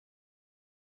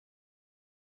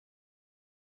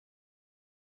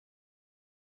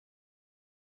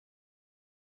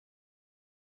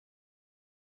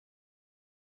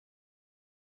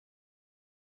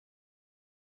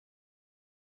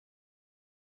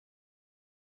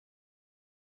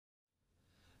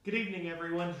Good evening,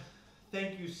 everyone.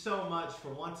 Thank you so much for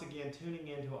once again tuning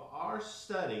into our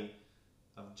study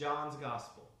of John's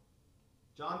Gospel.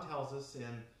 John tells us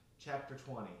in chapter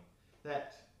 20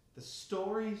 that the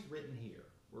stories written here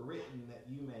were written that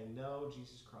you may know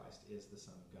Jesus Christ is the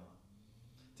Son of God.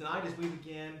 Tonight, as we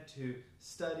begin to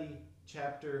study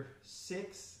chapter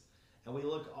 6, and we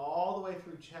look all the way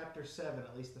through chapter 7,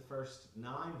 at least the first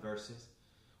 9 verses,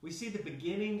 we see the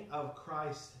beginning of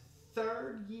Christ's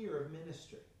third year of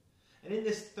ministry. And in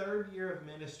this third year of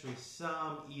ministry,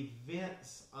 some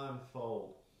events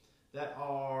unfold that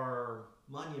are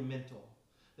monumental.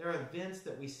 There are events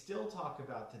that we still talk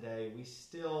about today, we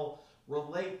still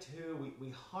relate to,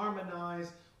 we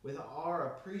harmonize with our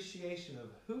appreciation of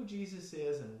who Jesus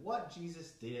is and what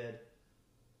Jesus did.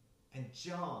 And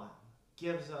John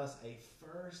gives us a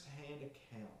first-hand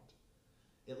account.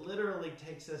 It literally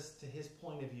takes us to his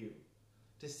point of view,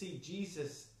 to see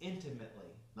Jesus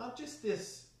intimately, not just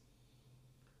this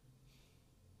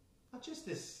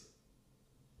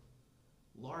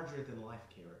larger-than-life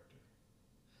character,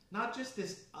 not just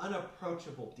this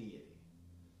unapproachable deity,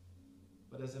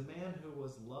 but as a man who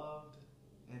was loved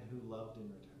and who loved in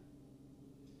return,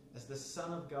 as the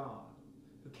Son of God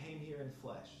who came here in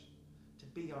flesh to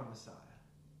be our Messiah,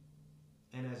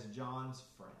 and as John's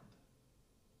friend.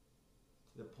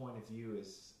 The point of view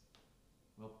is,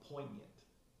 poignant,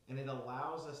 and it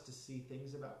allows us to see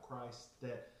things about Christ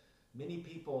that many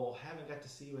people haven't got to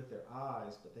see with their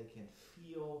eyes, but they can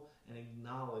feel and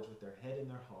acknowledge with their head and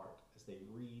their heart as they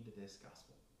read this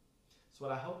gospel. So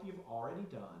what I hope you've already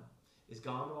done is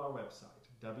gone to our website,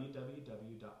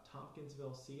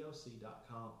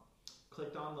 www.tompkinsvillecoc.com,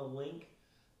 clicked on the link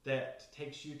that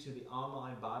takes you to the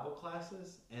online Bible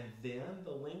classes, and then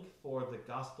the link for the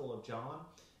Gospel of John,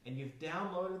 and you've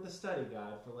downloaded the study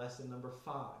guide for lesson number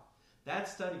 5. That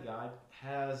study guide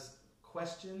has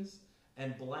questions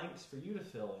and blanks for you to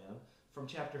fill in from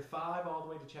chapter 5 all the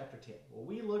way to chapter 10. Well,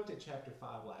 we looked at chapter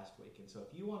 5 last week, and so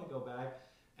if you want to go back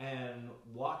and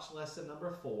watch lesson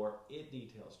number 4, it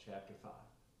details chapter 5.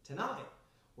 Tonight,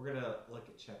 we're going to look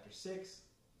at chapter 6,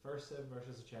 first 7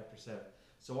 verses of chapter 7.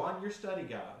 So on your study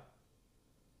guide,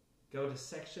 go to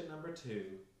section number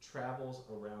 2, Travels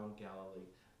Around Galilee.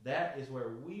 That is where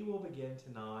we will begin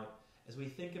tonight as we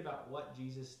think about what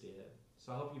Jesus did.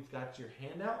 So I hope you've got your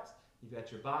handouts, you've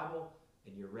got your Bible,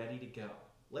 and you're ready to go.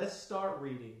 Let's start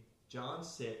reading John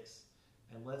 6,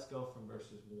 and let's go from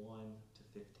verses 1 to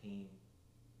 15.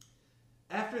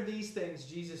 After these things,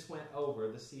 Jesus went over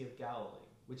the Sea of Galilee,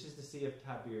 which is the Sea of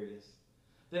Tiberias.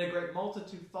 Then a great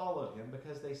multitude followed him,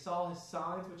 because they saw his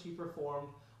signs which he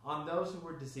performed on those who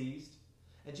were diseased.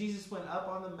 And Jesus went up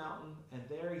on the mountain, and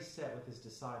there he sat with his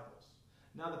disciples.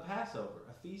 Now the Passover,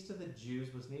 a feast of the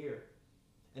Jews, was near.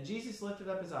 And Jesus lifted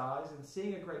up his eyes, and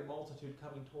seeing a great multitude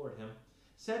coming toward him,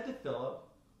 said to Philip,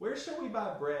 "Where shall we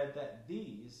buy bread that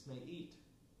these may eat?"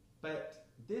 But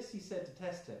this he said to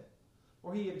test him,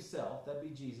 for he himself, that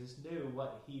be Jesus, knew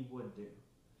what he would do.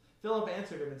 Philip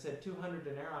answered him and said, 200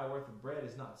 denarii worth of bread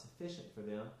is not sufficient for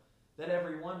them, that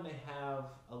every one may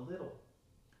have a little.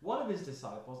 One of his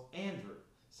disciples, Andrew,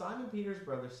 Simon Peter's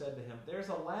brother, said to him, "There's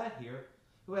a lad here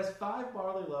who has 5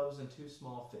 barley loaves and 2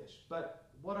 small fish. But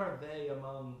what are they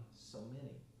among so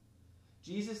many?"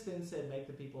 Jesus then said, "Make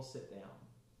the people sit down."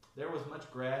 There was much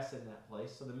grass in that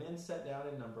place, so the men sat down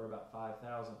in number about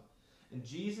 5,000. And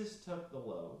Jesus took the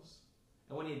loaves,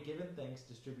 and when he had given thanks,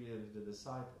 distributed them to the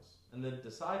disciples, and the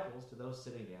disciples to those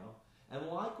sitting down, and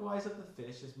likewise of the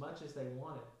fish as much as they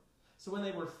wanted. So when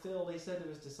they were filled, he said to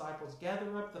his disciples,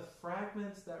 "Gather up the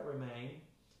fragments that remain,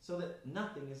 so that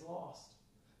nothing is lost."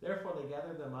 Therefore they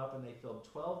gathered them up, and they filled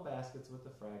 12 baskets with the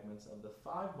fragments of the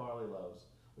 5 barley loaves,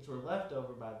 which were left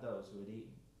over by those who had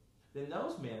eaten. Then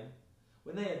those men,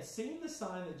 when they had seen the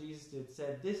sign that Jesus did,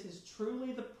 said, "This is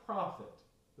truly the prophet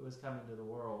who is coming to the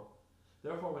world."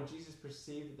 Therefore when Jesus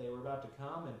perceived that they were about to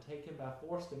come and take him by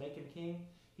force to make him king,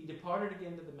 he departed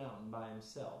again to the mountain by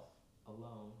himself,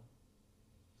 alone.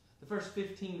 The first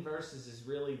 15 verses is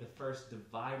really the first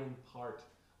dividing part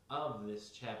of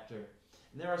this chapter.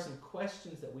 And there are some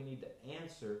questions that we need to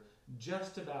answer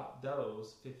just about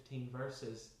those 15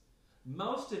 verses.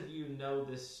 Most of you know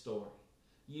this story.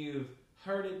 You've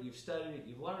heard it, you've studied it,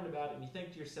 you've learned about it, and you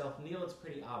think to yourself, "Neil, it's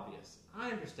pretty obvious." I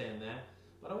understand that,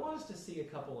 but I want us to see a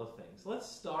couple of things. Let's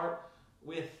start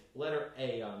with letter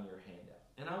A on your handout.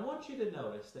 And I want you to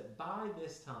notice that by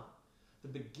this time, the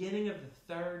beginning of the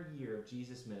third year of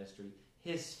Jesus' ministry,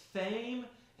 his fame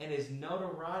and his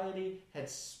notoriety had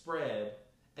spread,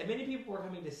 and many people were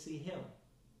coming to see him.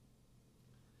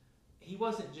 He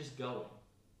wasn't just going,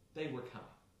 they were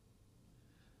coming.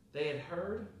 They had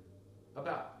heard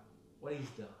about what he's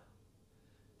done.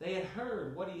 They had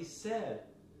heard what he said,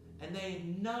 and they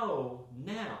know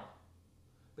now,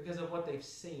 because of what they've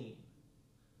seen,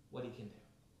 what he can do.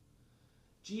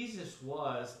 Jesus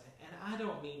was, and I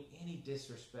don't mean any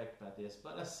disrespect by this,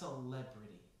 but a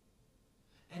celebrity.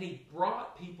 And he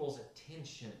brought people's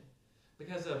attention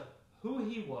because of who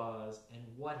he was and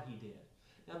what he did.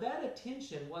 Now that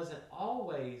attention wasn't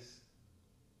always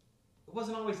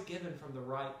given from the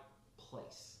right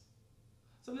place.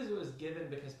 Sometimes it was given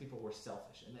because people were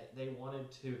selfish and they wanted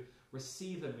to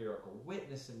receive a miracle,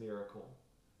 witness a miracle.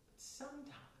 But sometimes,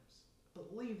 I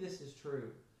believe this is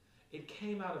true, it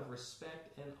came out of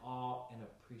respect and awe and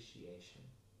appreciation.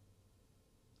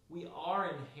 We are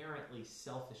inherently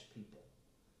selfish people.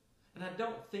 And I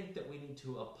don't think that we need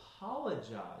to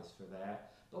apologize for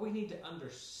that, but we need to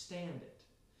understand it.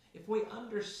 If we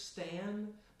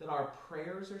understand that our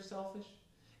prayers are selfish,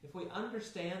 if we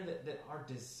understand that our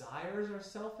desires are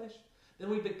selfish, then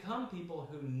we become people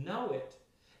who know it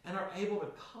and are able to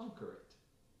conquer it.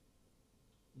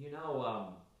 You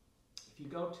know, if you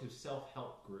go to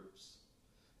self-help groups,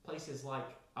 places like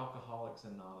Alcoholics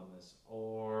Anonymous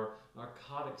or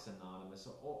Narcotics Anonymous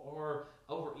or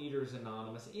Overeaters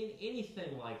Anonymous,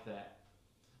 anything like that,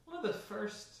 one of the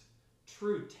first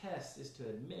true tests is to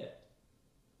admit,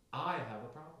 I have a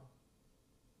problem.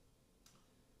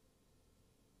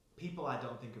 People, I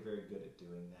don't think, are very good at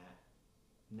doing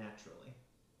that naturally.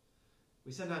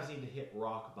 We sometimes need to hit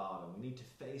rock bottom. We need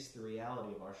to face the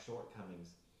reality of our shortcomings.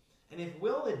 And if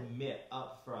we'll admit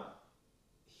up front,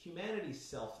 humanity's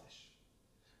selfish,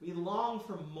 we long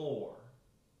for more,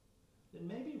 then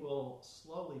maybe we'll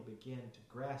slowly begin to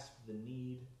grasp the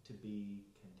need to be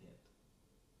content.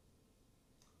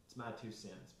 It's my 2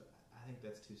 cents, but I think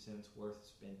that's 2 cents worth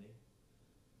spending.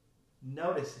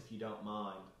 Notice, if you don't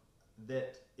mind,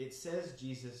 that it says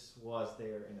Jesus was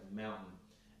there in a mountain.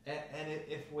 And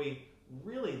if we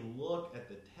really look at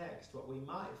the text, what we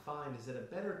might find is that a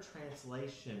better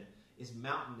translation is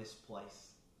mountainous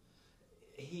place.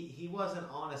 He wasn't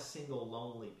on a single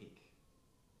lonely peak.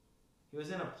 He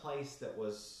was in a place that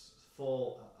was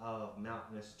full of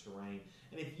mountainous terrain.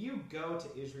 And if you go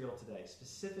to Israel today,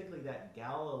 specifically that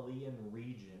Galilean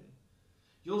region,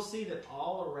 you'll see that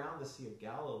all around the Sea of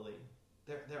Galilee,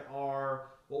 there are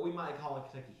what we might call in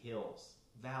Kentucky hills,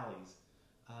 valleys,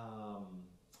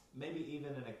 maybe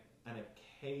even an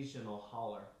occasional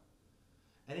holler.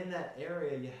 And in that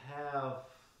area you have,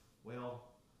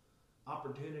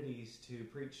 opportunities to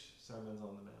preach sermons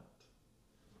on the mount.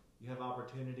 You have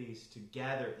opportunities to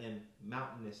gather in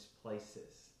mountainous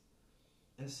places.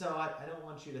 And so I don't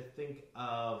want you to think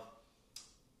of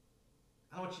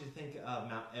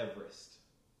Mount Everest.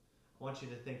 I want you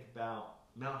to think about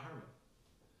Mount Hermon.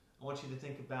 I want you to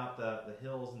think about the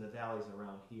hills and the valleys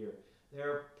around here.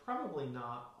 They're probably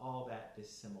not all that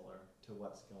dissimilar to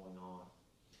what's going on.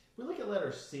 We look at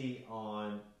letter C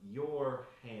on your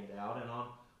handout and on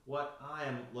what I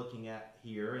am looking at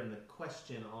here, and the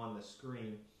question on the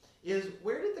screen is,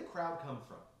 where did the crowd come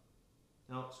from?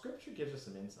 Now, Scripture gives us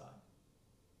some insight.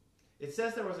 It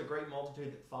says there was a great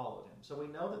multitude that followed him. So we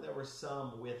know that there were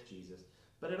some with Jesus.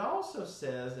 But it also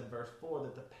says in verse 4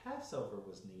 that the Passover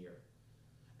was near.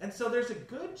 And so there's a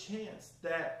good chance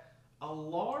that a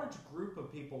large group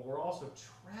of people were also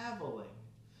traveling.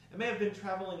 It may have been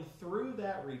traveling through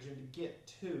that region to get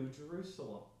to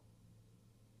Jerusalem.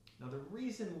 Now, the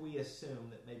reason we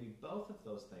assume that maybe both of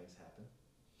those things happen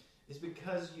is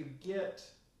because you get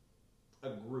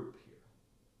a group here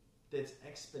that's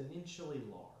exponentially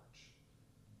large.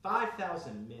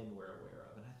 5,000 men we're aware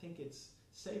of, and I think it's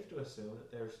safe to assume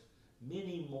that there's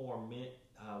many more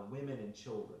women and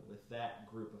children with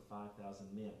that group of 5,000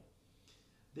 men.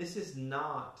 This is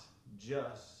not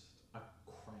just a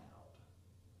crowd.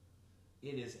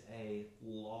 It is a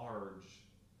large,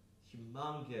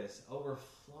 humongous,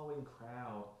 overflowing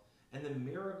crowd. And the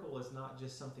miracle is not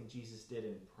just something Jesus did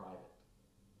in private.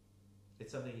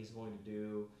 It's something he's going to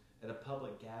do at a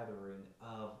public gathering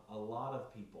of a lot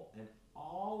of people. And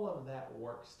all of that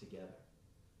works together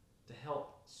to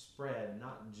help spread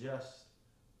not just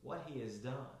what he has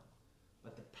done,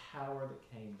 but the power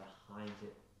that came behind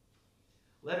it.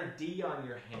 Letter D on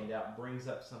your handout brings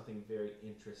up something very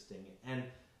interesting. And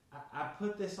I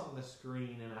put this on the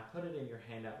screen and I put it in your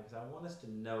handout because I want us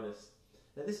to notice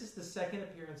that this is the second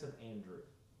appearance of Andrew.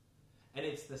 And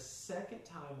it's the second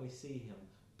time we see him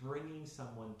bringing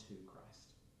someone to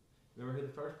Christ. Remember who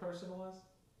the first person was?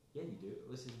 Yeah, you do. It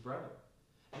was his brother.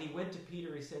 And he went to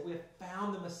Peter, he said, we have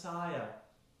found the Messiah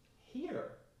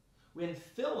here. When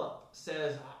Philip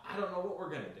says, I don't know what we're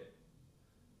going to do.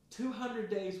 200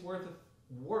 days worth of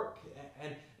work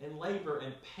and labor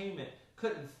and payment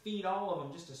couldn't feed all of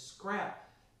them, just a scrap.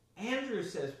 Andrew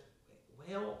says,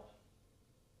 well,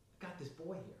 I got this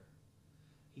boy here.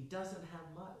 He doesn't have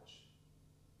much,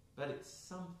 but it's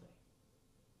something.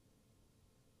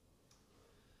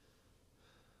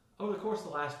 Over the course of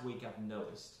the last week, I've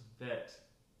noticed that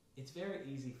it's very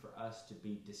easy for us to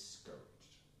be discouraged.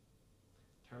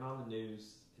 Turn on the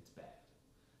news, it's bad.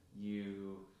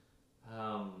 You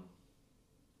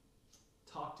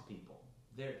talk to people.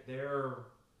 They're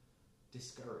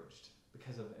discouraged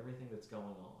because of everything that's going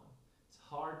on. It's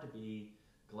hard to be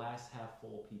glass half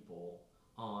full people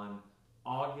on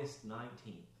August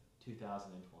 19th,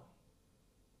 2020.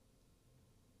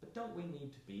 But don't we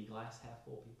need to be glass half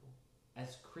full people?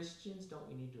 As Christians, don't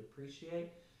we need to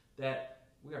appreciate that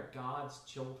we are God's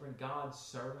children, God's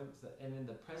servants, and in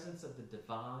the presence of the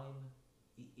divine,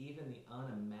 even the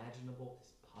unimaginable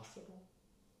is possible?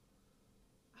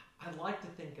 I like to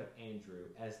think of Andrew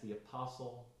as the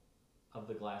apostle of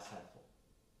the glass half full.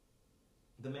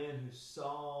 The man who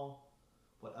saw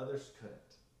what others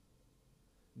couldn't.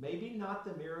 Maybe not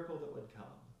the miracle that would come,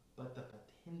 but the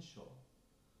potential,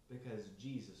 because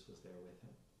Jesus was there with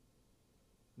him.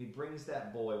 He brings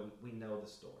that boy. We know the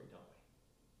story, don't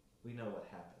we? We know what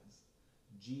happens.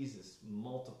 Jesus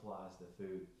multiplies the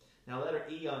food. Now, letter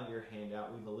E on your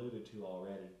handout, we've alluded to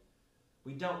already.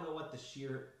 We don't know what the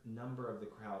sheer number of the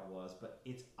crowd was, but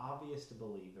it's obvious to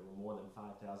believe there were more than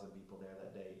 5,000 people there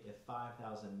that day if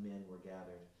 5,000 men were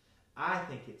gathered. I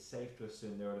think it's safe to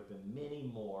assume there would have been many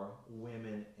more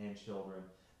women and children.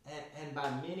 And by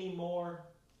many more,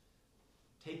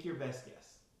 take your best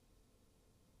guess.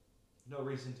 No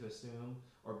reason to assume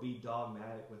or be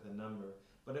dogmatic with a number.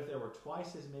 But if there were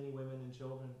twice as many women and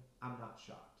children, I'm not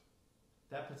shocked.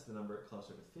 That puts the number at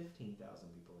closer to 15,000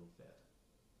 people he fed.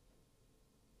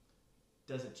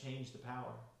 Does it change the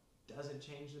power? Does it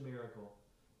change the miracle?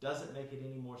 Does it make it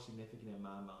any more significant in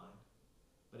my mind?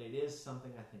 But it is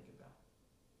something I think about.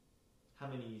 How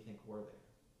many do you think were there?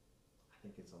 I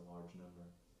think it's a large number.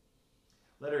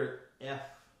 Letter F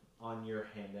on your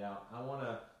handout. I want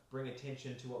to bring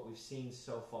attention to what we've seen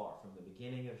so far from the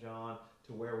beginning of John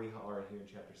to where we are here in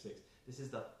chapter 6. This is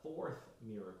the fourth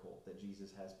miracle that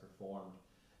Jesus has performed.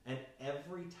 And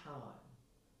every time,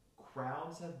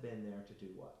 crowds have been there to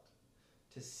do what?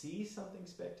 To see something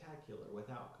spectacular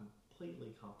without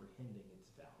completely comprehending its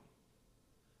value.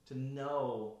 To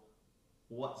know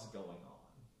what's going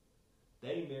on.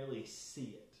 They merely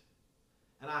see it.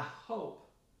 And I hope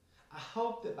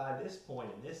that by this point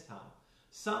in this time,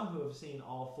 some who have seen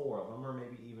all four of them, or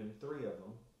maybe even three of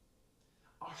them,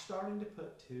 are starting to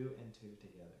put two and two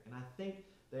together. And I think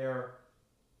their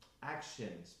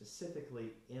actions,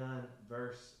 specifically in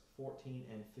verse 14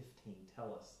 and 15,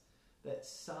 tell us that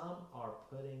some are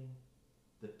putting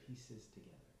the pieces together.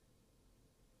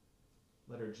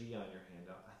 Letter G on your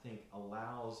handout, I think,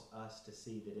 allows us to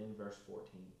see that in verse 14,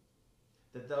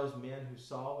 that those men who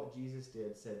saw what Jesus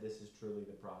did said, this is truly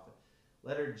the prophet.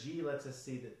 Letter G lets us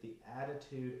see that the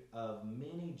attitude of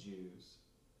many Jews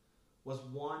was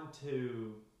one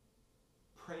to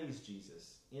praise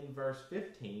Jesus. In verse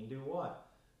 15, do what?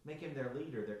 Make him their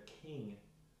leader, their king.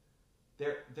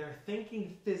 They're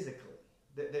thinking physically.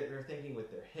 They're thinking with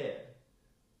their head.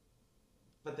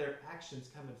 But their actions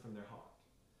coming from their heart.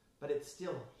 But it's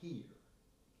still here.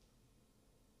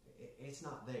 It's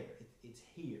not there. It's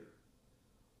here.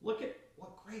 Look at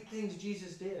what great things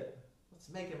Jesus did. Let's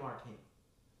make him our king.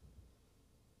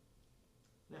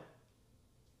 Now,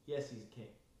 yes, he's a king.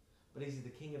 But is he the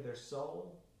king of their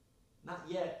soul? Not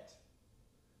yet.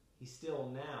 He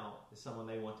still now is someone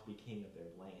they want to be king of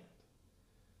their land.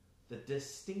 The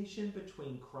distinction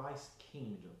between Christ's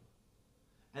kingdom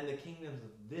and the kingdoms of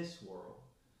this world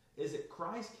is that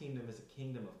Christ's kingdom is a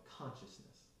kingdom of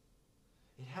consciousness.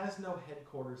 It has no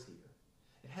headquarters here.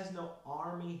 It has no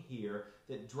army here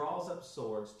that draws up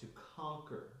swords to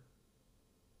conquer.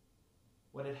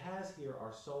 What it has here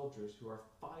are soldiers who are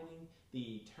fighting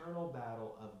the eternal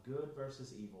battle of good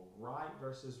versus evil, right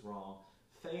versus wrong,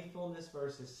 faithfulness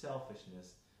versus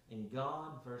selfishness, and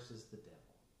God versus the devil.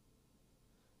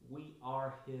 We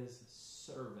are his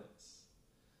servants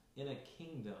in a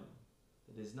kingdom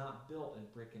that is not built in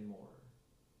brick and mortar.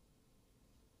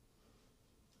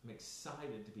 I'm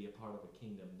excited to be a part of a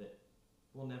kingdom that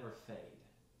will never fade,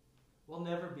 will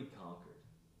never be conquered,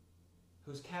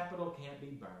 whose capital can't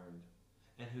be burned,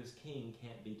 and whose king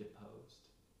can't be deposed.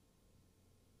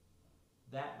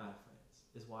 That, my friends,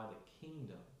 is why the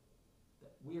kingdom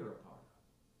that we're a part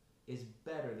of is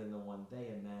better than the one they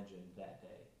imagined that day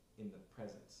in the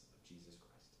presence of Jesus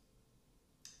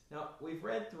Christ. Now, we've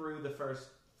read through the first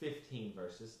 15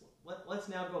 verses. Let's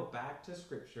now go back to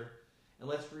Scripture, and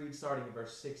let's read starting in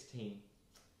verse 16.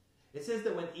 It says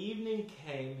that when evening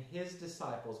came, his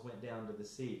disciples went down to the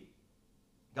sea,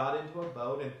 got into a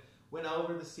boat, and went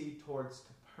over the sea towards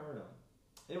Capernaum.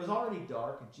 It was already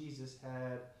dark, and Jesus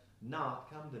had not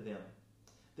come to them.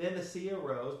 Then the sea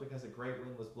arose because a great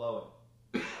wind was blowing.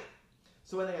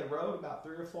 So when they had rowed about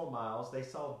 3 or 4 miles, they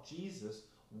saw Jesus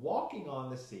walking on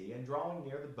the sea and drawing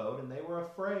near the boat, and they were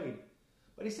afraid.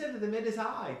 But he said to them, "It is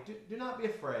I, do not be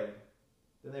afraid."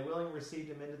 Then they willingly received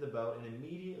him into the boat, and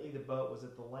immediately the boat was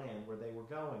at the land where they were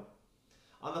going.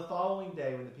 On the following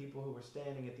day, when the people who were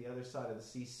standing at the other side of the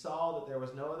sea saw that there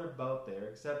was no other boat there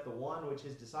except the one which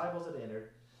his disciples had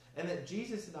entered, and that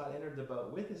Jesus had not entered the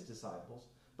boat with his disciples,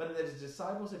 but that his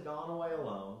disciples had gone away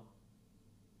alone,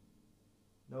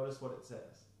 notice what it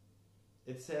says.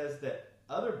 It says that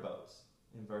other boats,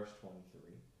 in verse 23,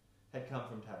 had come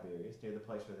from Tiberias, near the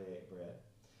place where they ate bread.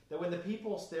 That when the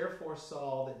people therefore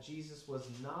saw that Jesus was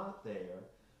not there,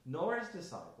 nor his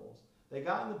disciples, they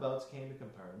got in the boats, came to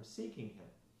Capernaum, seeking him.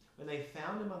 When they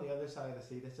found him on the other side of the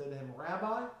sea, they said to him,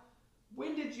 "Rabbi,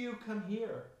 when did you come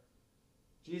here?"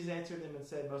 Jesus answered them and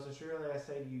said, "Most assuredly I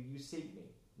say to you, you seek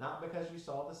me, not because you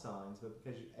saw the signs, but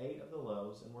because you ate of the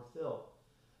loaves and were filled.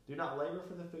 Do not labor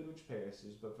for the food which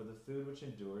perishes, but for the food which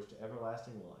endures to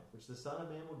everlasting life, which the Son of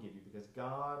Man will give you, because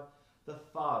God the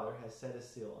Father has set a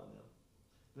seal on them."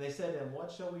 And they said to him,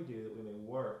 "What shall we do that we may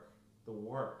work the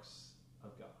works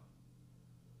of God?"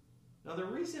 Now the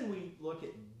reason we look at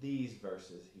these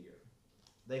verses here,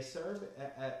 they serve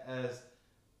as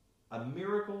a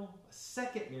miracle, a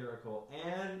second miracle,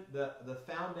 and the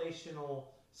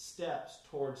foundational steps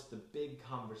towards the big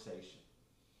conversation.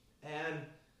 And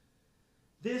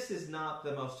this is not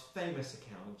the most famous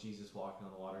account of Jesus walking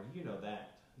on the water. You know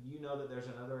that. You know that there's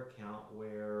another account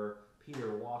where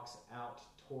Peter walks out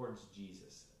towards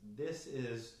Jesus. This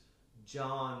is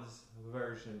John's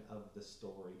version of the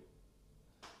story.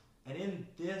 And in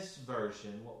this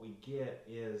version, what we get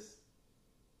is,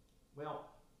 well,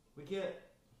 we get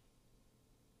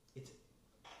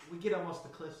almost the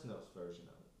Cliff's Notes version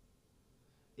of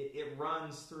it. It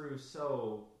runs through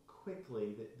so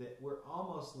quickly that we're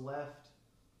almost left,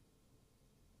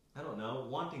 I don't know,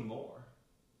 wanting more.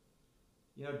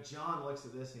 You know, John looks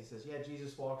at this and he says, "Yeah,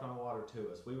 Jesus walked on water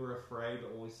to us. We were afraid,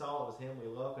 but when we saw it was him, we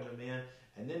welcomed him in,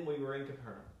 and then we were in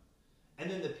Capernaum."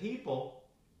 And then the people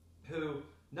who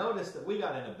noticed that we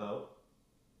got in a boat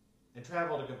and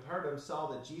traveled to Capernaum saw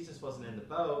that Jesus wasn't in the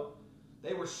boat.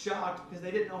 They were shocked because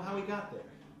they didn't know how he got there.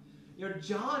 You know,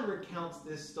 John recounts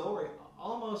this story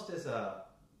almost as an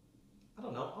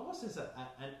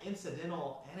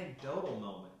incidental, anecdotal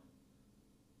moment.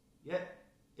 Yet,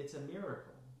 it's a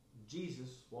miracle.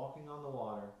 Jesus walking on the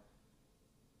water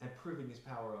and proving his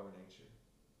power over nature.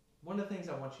 One of the things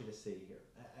I want you to see here,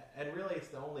 and really it's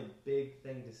the only big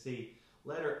thing to see,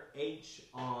 letter H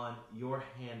on your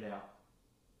handout,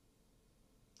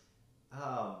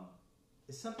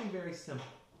 is something very simple.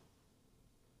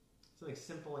 Something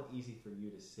simple and easy for you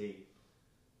to see.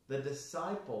 The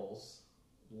disciples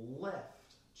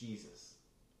left Jesus.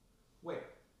 Where?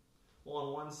 Well,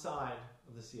 on one side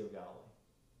of the Sea of Galilee.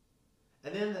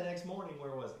 And then the next morning,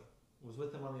 where was he? He was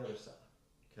with them on the other side.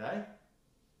 Okay?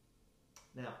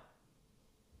 Now,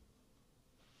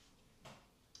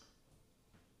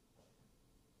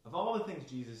 of all the things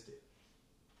Jesus did,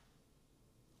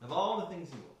 of all the things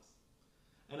he was,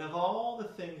 and of all the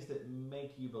things that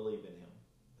make you believe in him,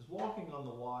 is walking on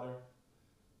the water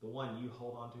the one you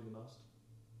hold on to the most?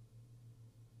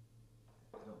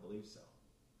 I don't believe so.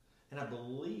 And I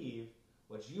believe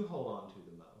what you hold on to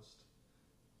the most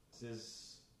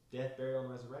is death, burial,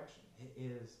 and resurrection. It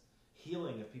is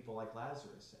healing of people like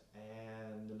Lazarus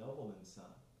and the nobleman's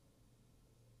son.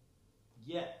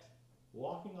 Yet,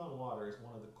 walking on water is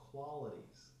one of the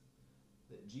qualities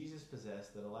that Jesus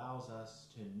possessed that allows us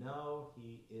to know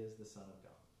he is the Son of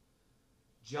God.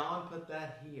 John put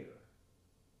that here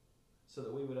so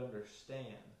that we would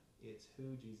understand it's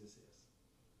who Jesus is.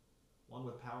 One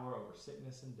with power over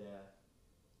sickness and death,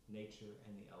 nature,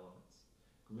 and the elements.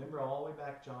 Remember all the way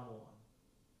back John 1.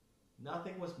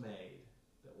 Nothing was made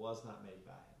that was not made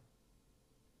by him.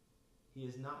 He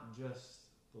is not just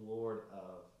the Lord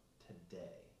of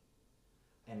today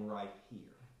and right here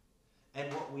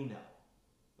and what we know,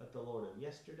 but the Lord of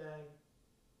yesterday,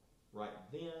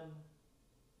 right then,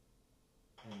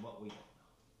 and what we don't know.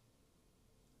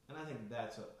 And I think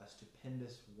that's a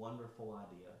stupendous, wonderful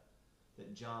idea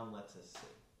that John lets us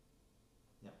see.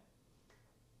 Now,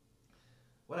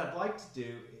 what I'd like to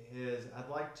do is I'd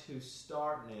like to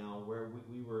start now where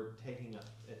we were taking up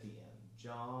at the end.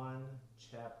 John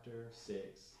chapter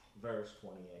 6, verse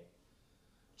 28.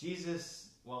 Jesus,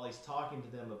 while he's talking to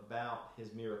them about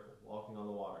his miracle, walking on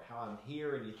the water, how I'm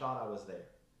here and you thought I was there,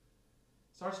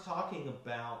 starts talking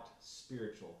about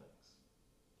spiritual things,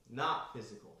 not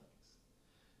physical things.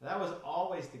 And that was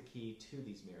always the key to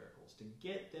these miracles, to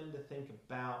get them to think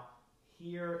about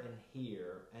here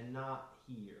and not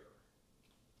here.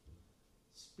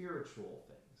 Spiritual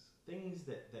things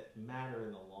that matter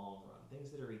in the long run,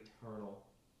 things that are eternal.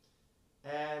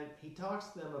 And he talks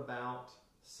to them about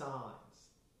signs,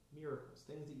 miracles,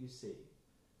 things that you see.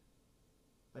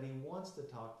 But he wants to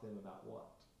talk to them about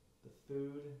what? The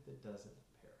food that doesn't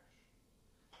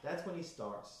perish. That's when he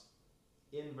starts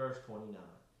in verse 29.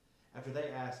 After they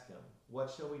ask him,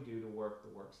 what shall we do to work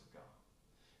the works of God?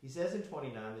 He says in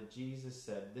 29 that Jesus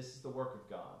said, this is the work of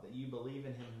God, that you believe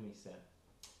in him whom he sent.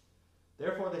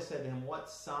 Therefore they said to him, what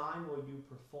sign will you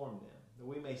perform then, that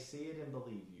we may see it and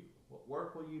believe you? What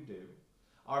work will you do?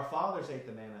 Our fathers ate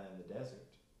the manna in the desert.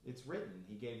 It's written,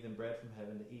 he gave them bread from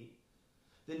heaven to eat.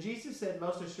 Then Jesus said,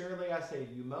 most assuredly I say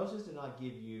to you, Moses did not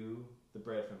give you the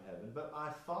bread from heaven, but my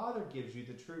Father gives you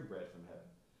the true bread from heaven.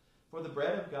 For the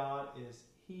bread of God is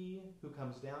he who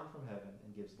comes down from heaven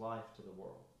and gives life to the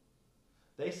world.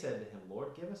 They said to him,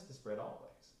 Lord, give us this bread always.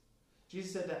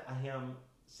 Jesus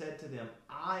said to them,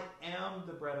 I am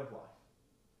the bread of life.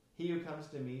 He who comes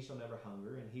to me shall never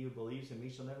hunger, and he who believes in me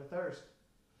shall never thirst.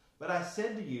 But I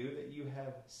said to you that you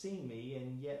have seen me,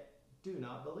 and yet do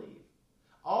not believe.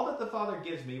 All that the Father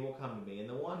gives me will come to me, and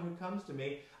the one who comes to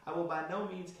me I will by no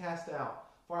means cast out.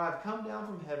 For I have come down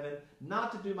from heaven,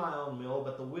 not to do my own will,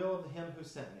 but the will of him who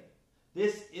sent me.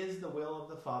 This is the will of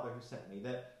the Father who sent me,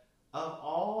 that of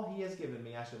all he has given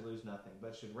me I should lose nothing,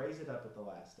 but should raise it up at the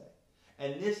last day.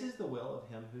 And this is the will of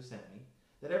him who sent me,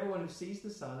 that everyone who sees the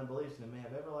Son and believes in him may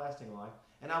have everlasting life,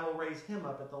 and I will raise him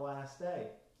up at the last day.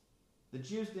 The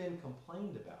Jews then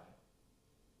complained about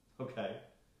him. Okay?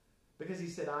 Because he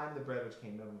said, I am the bread which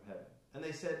came down from heaven. And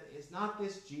they said, is not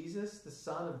this Jesus, the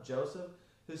son of Joseph,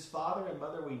 whose father and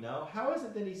mother we know? How is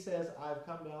it that he says, I have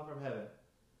come down from heaven?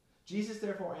 Jesus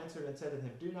therefore answered and said to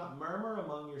him, do not murmur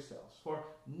among yourselves, for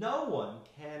no one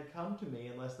can come to me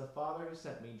unless the Father who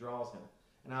sent me draws him,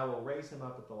 and I will raise him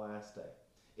up at the last day.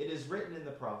 It is written in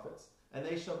the prophets, and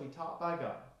they shall be taught by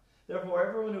God. Therefore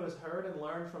everyone who has heard and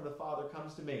learned from the Father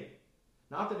comes to me.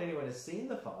 Not that anyone has seen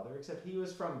the Father, except he who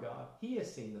is from God. He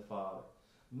has seen the Father.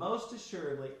 Most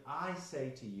assuredly, I say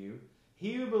to you,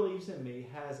 he who believes in me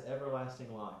has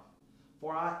everlasting life.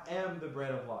 For I am the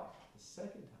bread of life. The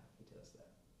second time he does that.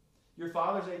 Your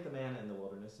fathers ate the manna in the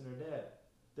wilderness and are dead.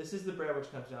 This is the bread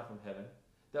which comes down from heaven,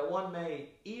 that one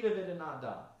may eat of it and not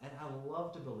die. And I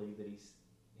love to believe that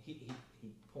he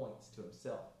points to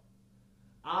himself.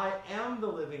 I am the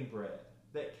living bread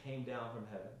that came down from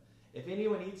heaven. If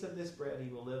anyone eats of this bread,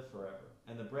 he will live forever.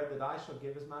 And the bread that I shall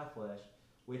give is my flesh,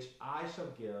 which I shall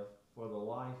give for the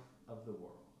life of the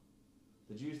world.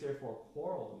 The Jews therefore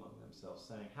quarreled among themselves,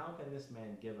 saying, how can this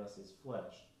man give us his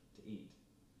flesh to eat?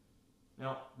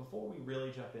 Now, before we really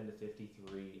jump into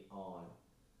 53 on,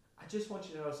 I just want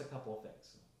you to notice a couple of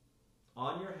things.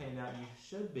 On your handout, you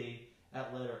should be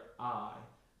at letter I.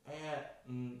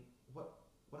 And what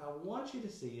I want you to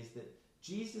see is that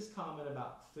Jesus' comment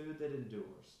about food that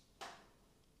endures,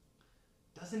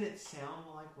 doesn't it sound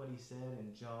like what he said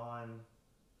in John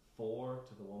 4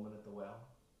 to the woman at the well?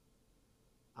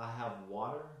 I have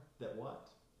water that what?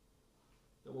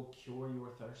 That will cure your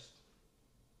thirst.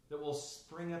 That will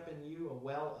spring up in you a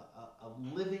well of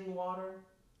living water.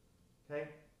 Okay?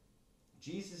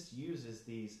 Jesus uses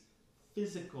these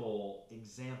physical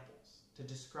examples to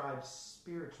describe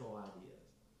spiritual ideas.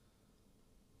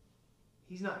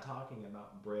 He's not talking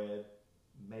about bread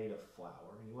made of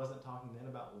flour, and he wasn't talking then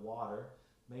about water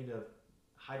made of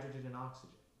hydrogen and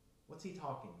oxygen. What's he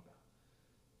talking about?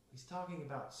 He's talking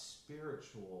about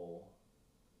spiritual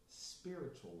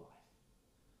life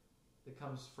that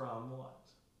comes from what?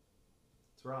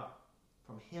 That's right,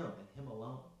 from him and him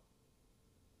alone.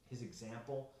 His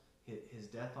example, his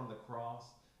death on the cross,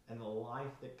 and the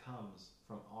life that comes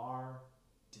from our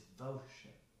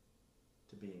devotion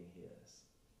to being his.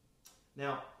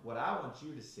 Now, what I want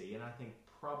you to see, and I think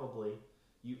probably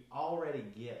you already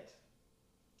get,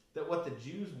 that what the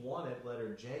Jews wanted,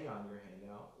 letter J on your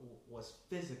handout, was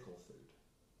physical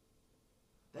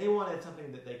food. They wanted something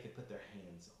that they could put their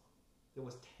hands on, that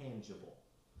was tangible.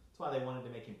 That's why they wanted to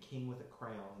make him king with a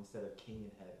crown instead of king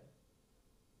in heaven.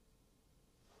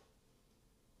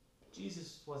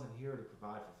 Jesus wasn't here to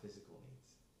provide for physical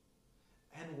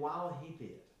needs. And while he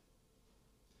did,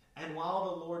 and while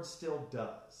the Lord still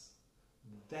does,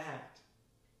 that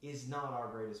is not our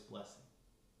greatest blessing.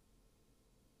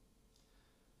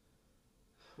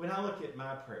 When I look at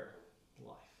my prayer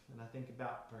life, and I think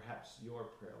about perhaps your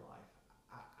prayer life,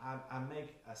 I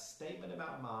make a statement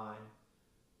about mine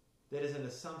that is an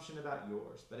assumption about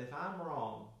yours. But if I'm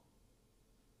wrong,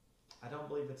 I don't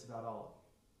believe it's about all of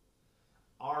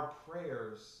you. Our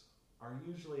prayers are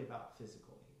usually about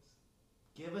physical needs.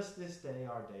 Give us this day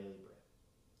our daily bread.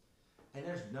 And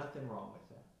there's nothing wrong with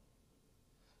that.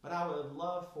 But I would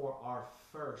love for our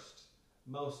first,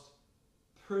 most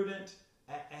prudent,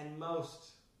 and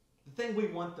most, the thing we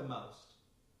want the most,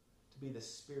 to be the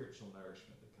spiritual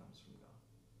nourishment that comes from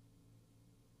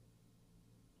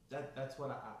God. That's what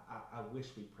I wish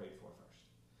we prayed for first.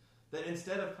 That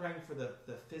instead of praying for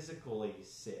the physically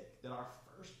sick, that our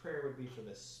first prayer would be for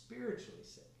the spiritually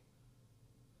sick.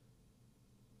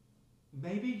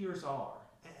 Maybe yours are.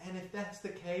 And if that's the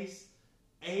case,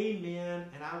 amen,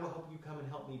 and I will hope you come and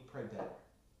help me pray better.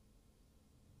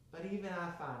 But even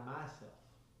I find myself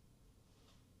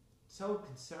so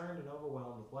concerned and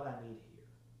overwhelmed with what I need here,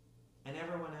 and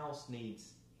everyone else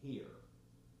needs here,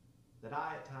 that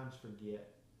I at times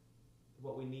forget that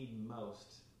what we need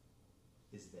most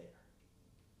is there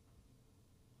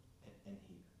and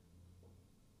here.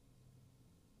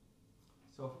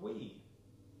 So if we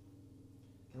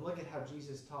can look at how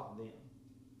Jesus taught them,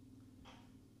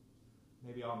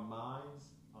 maybe our minds,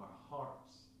 our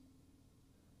hearts,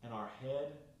 and our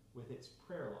head with its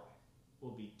prayer life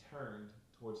will be turned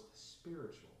towards the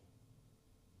spiritual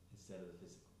instead of the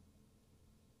physical.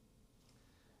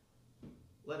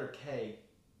 Letter K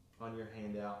on your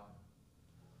handout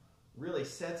really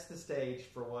sets the stage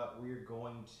for what we're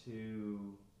going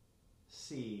to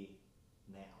see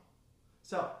now.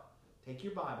 So, take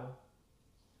your Bible,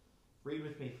 read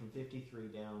with me from 53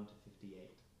 down to 58.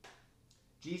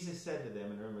 Jesus said to them,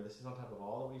 and remember, this is on top of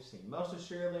all that we've seen, "Most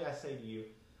assuredly I say to you,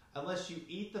 unless you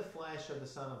eat the flesh of the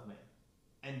Son of Man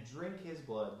and drink his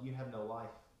blood, you have no life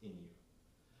in you.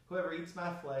 Whoever eats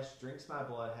my flesh, drinks my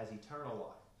blood, has eternal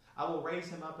life. I will raise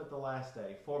him up at the last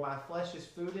day. For my flesh is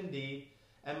food indeed,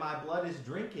 and my blood is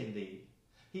drink indeed.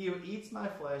 He who eats my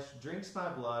flesh, drinks my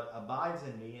blood, abides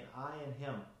in me, and I in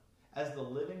him. As the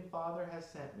living Father has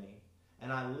sent me,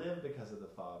 and I live because of the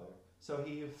Father, so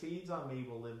he who feeds on me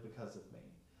will live because of me.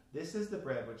 This is the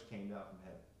bread which came down from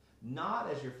heaven. Not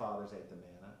as your fathers ate the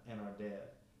manna and are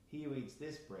dead. He who eats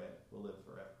this bread will live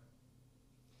forever."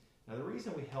 Now the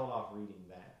reason we held off reading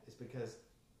that is because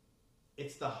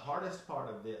it's the hardest part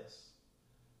of this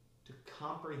to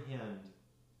comprehend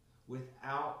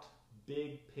without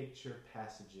big picture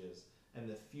passages and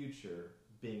the future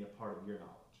being a part of your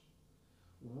knowledge.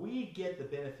 We get the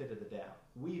benefit of the doubt.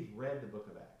 We've read the book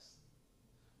of Acts.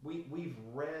 We've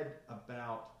read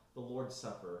about the Lord's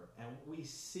Supper, and we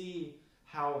see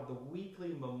how the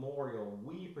weekly memorial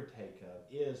we partake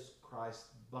of is Christ's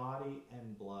body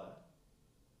and blood.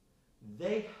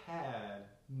 They had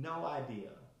no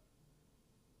idea.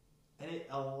 And it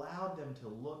allowed them to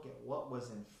look at what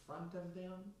was in front of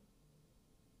them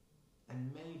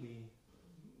and maybe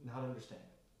not understand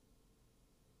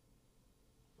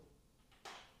it.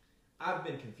 I've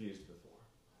been confused before.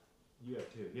 You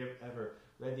have too. Have you ever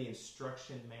read the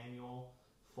instruction manual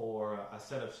for a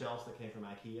set of shelves that came from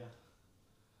IKEA?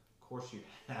 Of course you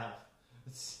have.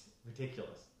 It's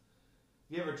ridiculous.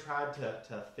 Have you ever tried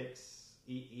to fix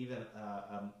even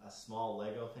a small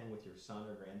Lego thing with your son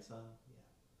or grandson? Yeah.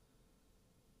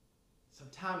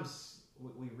 Sometimes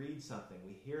we read something,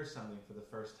 we hear something for the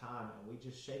first time, and we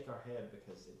just shake our head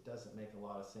because it doesn't make a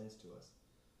lot of sense to us.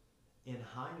 In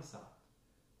hindsight,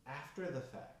 after the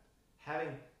fact,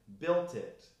 having built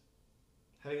it,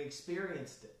 having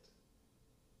experienced it,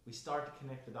 we start to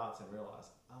connect the dots and realize,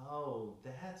 oh,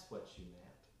 that's what you meant.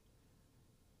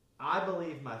 I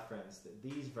believe, my friends, that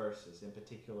these verses, in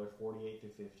particular 48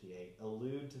 through 58,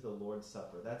 allude to the Lord's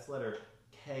Supper. That's letter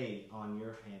K on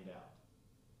your handout.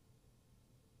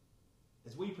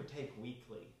 As we partake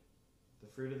weekly, the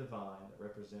fruit of the vine that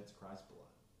represents Christ's blood,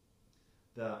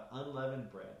 the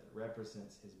unleavened bread that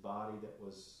represents his body that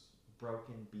was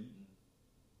broken, beaten,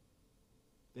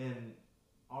 then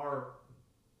our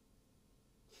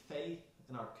faith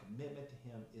and our commitment to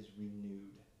him is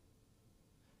renewed.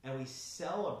 And we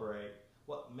celebrate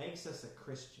what makes us a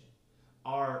Christian,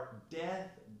 our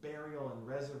death, burial, and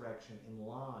resurrection in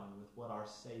line with what our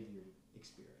Savior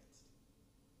experienced.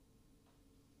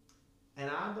 And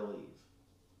I believe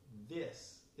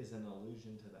this is an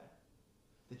allusion to that.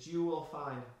 That you will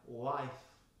find life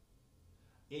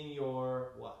in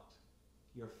your what?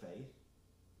 Your faith,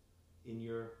 in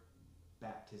your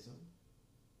baptism.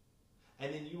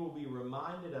 And then you will be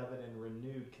reminded of it and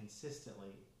renewed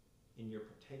consistently in your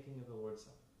partaking of the Lord's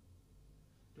Supper.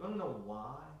 Do you want to know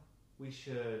why we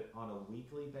should, on a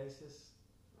weekly basis,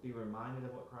 be reminded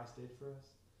of what Christ did for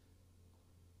us?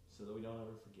 so that we don't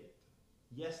ever forget.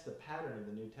 Yes, the pattern of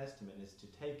the New Testament is to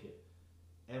take it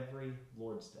every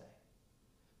Lord's Day.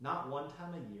 Not one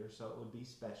time a year, so it would be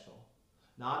special.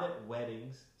 Not at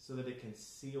weddings, so that it can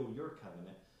seal your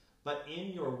covenant. But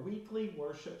in your weekly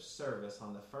worship service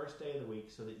on the first day of the week,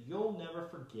 so that you'll never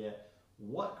forget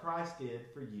what Christ did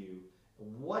for you,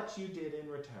 what you did in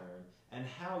return, and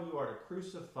how you are to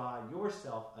crucify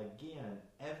yourself again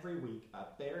every week by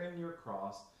bearing your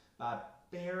cross, by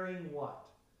bearing what?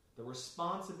 The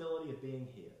responsibility of being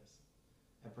His,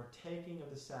 and partaking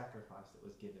of the sacrifice that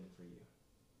was given for you.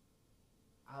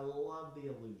 I love the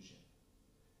illusion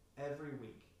every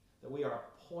week that we are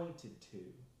pointed to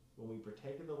when we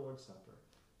partake of the Lord's Supper,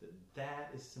 that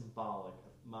is symbolic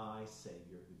of my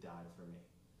Savior who died for me.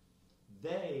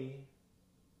 They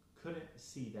couldn't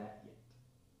see that yet.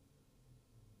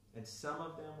 And some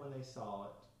of them, when they saw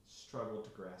it, struggled to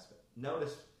grasp it.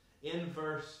 Notice in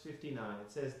verse 59,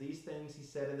 it says, "These things he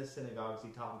said in the synagogues he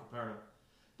taught in Capernaum.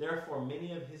 Therefore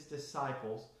many of his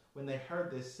disciples, when they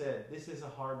heard this, said, 'This is a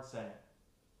hard saying.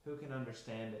 Who can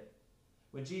understand it?'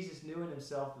 When Jesus knew in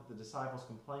himself that the disciples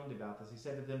complained about this, he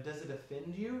said to them, 'Does it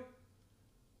offend you?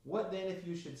 What then if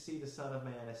you should see the Son of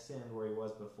Man ascend where he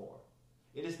was before?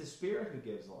 It is the Spirit who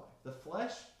gives life. The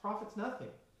flesh profits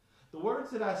nothing. The words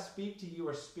that I speak to you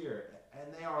are spirit,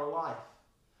 and they are life.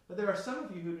 But there are some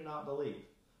of you who do not believe.'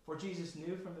 For Jesus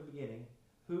knew from the beginning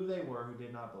who they were who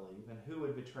did not believe, and who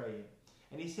would betray him.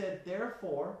 And he said,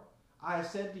 'Therefore I have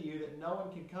said to you that no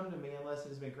one can come to me unless it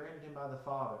has been granted him by the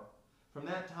Father.' From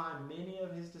that time many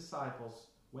of his disciples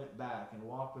went back and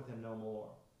walked with him no more.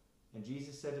 And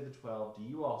Jesus said to the 12, 'Do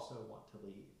you also want to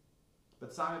leave?'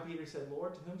 But Simon Peter said,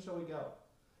 'Lord, to whom shall we go?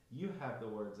 You have the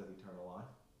words of eternal life.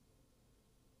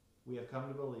 We have come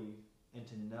to believe and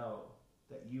to know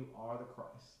that you are the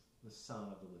Christ, the Son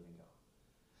of the living God.'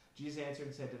 Jesus answered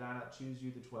and said, 'Did I not choose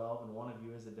you, the 12, and one of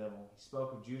you is the devil?' He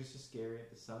spoke of Judas Iscariot,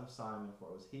 the son of Simon, for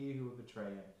it was he who would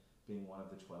betray him, being one of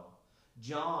the 12.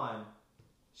 John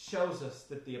shows us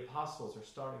that the apostles are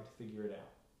starting to figure it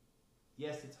out.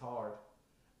 Yes, it's hard.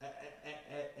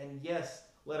 And yes,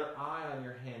 letter I on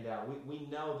your handout, we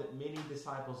know that many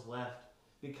disciples left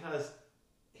because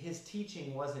his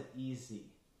teaching wasn't easy.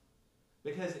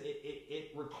 Because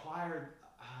it required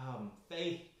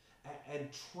faith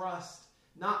and trust,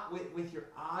 not with your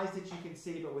eyes that you can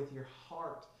see, but with your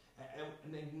heart.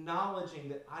 And acknowledging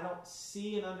that I don't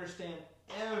see and understand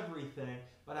everything,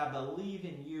 but I believe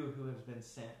in you who has been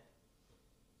sent.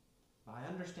 By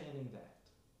understanding that,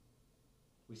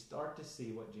 we start to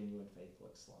see what genuine faith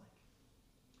looks like.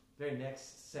 The very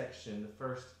next section, the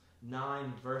first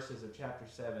 9 verses of chapter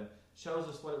 7, shows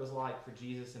us what it was like for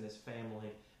Jesus and his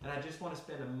family. And I just want to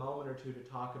spend a moment or two to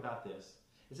talk about this.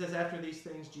 It says, "After these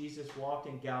things, Jesus walked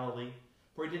in Galilee,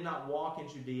 for he did not walk in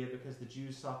Judea because the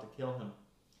Jews sought to kill him.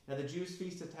 Now the Jews'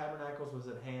 feast of tabernacles was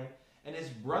at hand, and his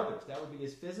brothers," that would be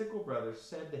his physical brothers,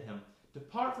 "said to him,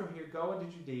 'Depart from here, go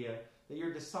into Judea, that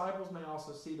your disciples may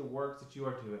also see the works that you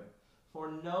are doing.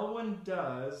 For no one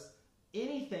does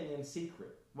anything in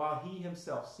secret, while he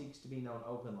himself seeks to be known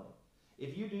openly.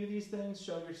 If you do these things,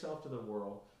 show yourself to the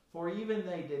world, for even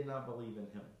they did not believe in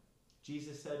him.'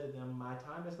 Jesus said to them, 'My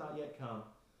time has not yet come,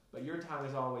 but your time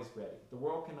is always ready. The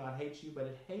world cannot hate you, but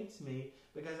it hates me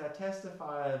because I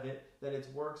testify of it that its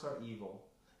works are evil.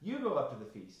 You go up to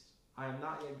the feast. I am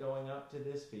not yet going up to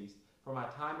this feast, for my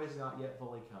time is not yet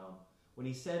fully come.' When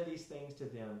he said these things to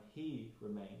them, he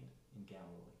remained in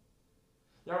Galilee."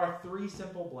 There are 3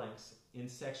 simple blanks in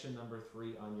section number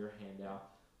 3 on your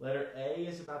handout. Letter A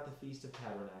is about the Feast of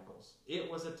Tabernacles. It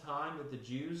was a time that the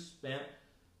Jews spent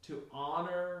to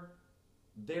honor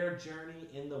their journey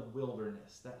in the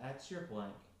wilderness. That's your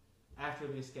blank. After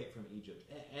the escape from Egypt.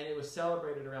 And it was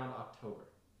celebrated around October.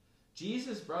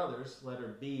 Jesus' brothers,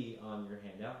 letter B on your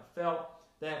handout, felt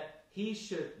that he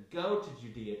should go to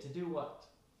Judea to do what?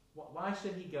 Why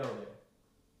should he go there?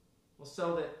 Well,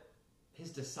 so that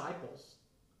his disciples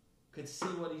could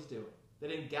see what he's doing.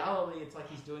 That in Galilee, it's like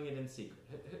he's doing it in secret.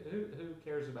 Who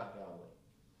cares about Galilee?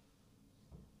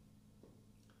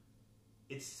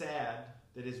 It's sad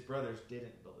that his brothers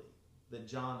didn't believe, that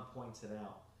John points it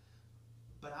out.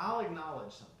 But I'll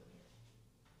acknowledge something here,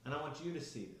 and I want you to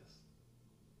see this.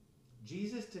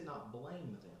 Jesus did not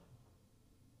blame them.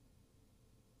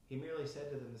 He merely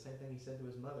said to them the same thing he said to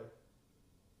his mother.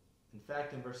 In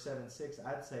fact, in verse 7-6,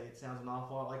 I'd say it sounds an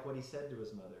awful lot like what he said to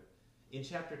his mother. In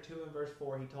chapter 2 and verse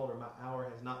 4, he told her, "My hour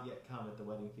has not yet come at the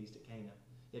wedding feast at Cana."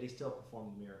 Yet he still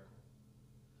performed the miracle.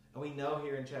 And we know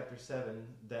here in chapter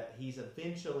 7 that he's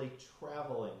eventually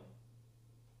traveling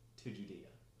to Judea.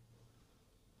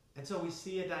 And so we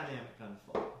see a dynamic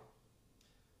unfold.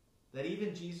 That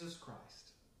even Jesus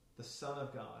Christ, the Son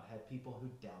of God, had people who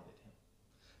doubted him.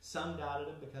 Some doubted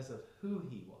him because of who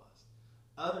he was.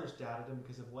 Others doubted him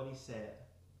because of what he said.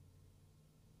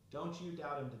 Don't you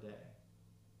doubt him today.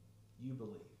 You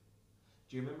believe.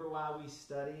 Do you remember why we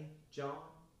study John?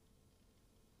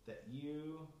 That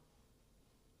you,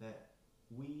 that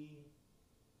we,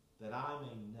 that I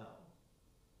may know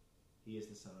he is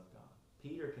the Son of God.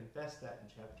 Peter confessed that in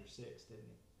chapter 6, didn't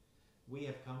he? We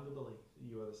have come to believe that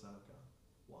you are the Son of God.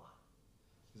 Why?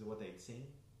 Because of what they'd seen,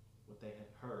 what they had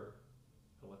heard,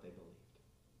 and what they believed.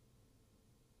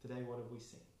 Today, what have we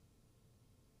seen?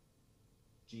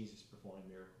 Jesus performing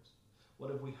miracles.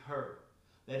 What have we heard?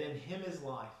 That in him is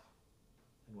life.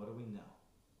 And what do we know?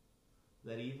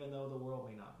 That even though the world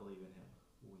may not believe in him,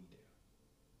 we do.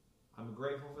 I'm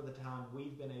grateful for the time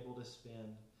we've been able to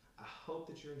spend. I hope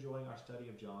that you're enjoying our study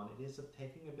of John. It is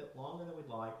taking a bit longer than we'd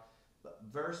like, but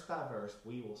verse by verse,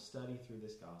 we will study through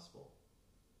this gospel.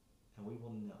 And we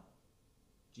will know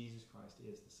Jesus Christ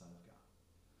is the Son of God.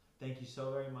 Thank you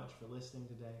so very much for listening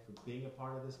today, for being a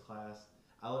part of this class.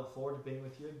 I look forward to being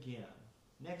with you again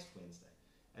next Wednesday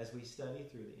as we study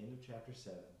through the end of chapter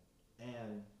 7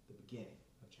 and the beginning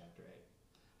of chapter 8.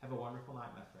 Have a wonderful night,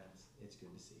 my friends. It's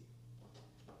good to see you.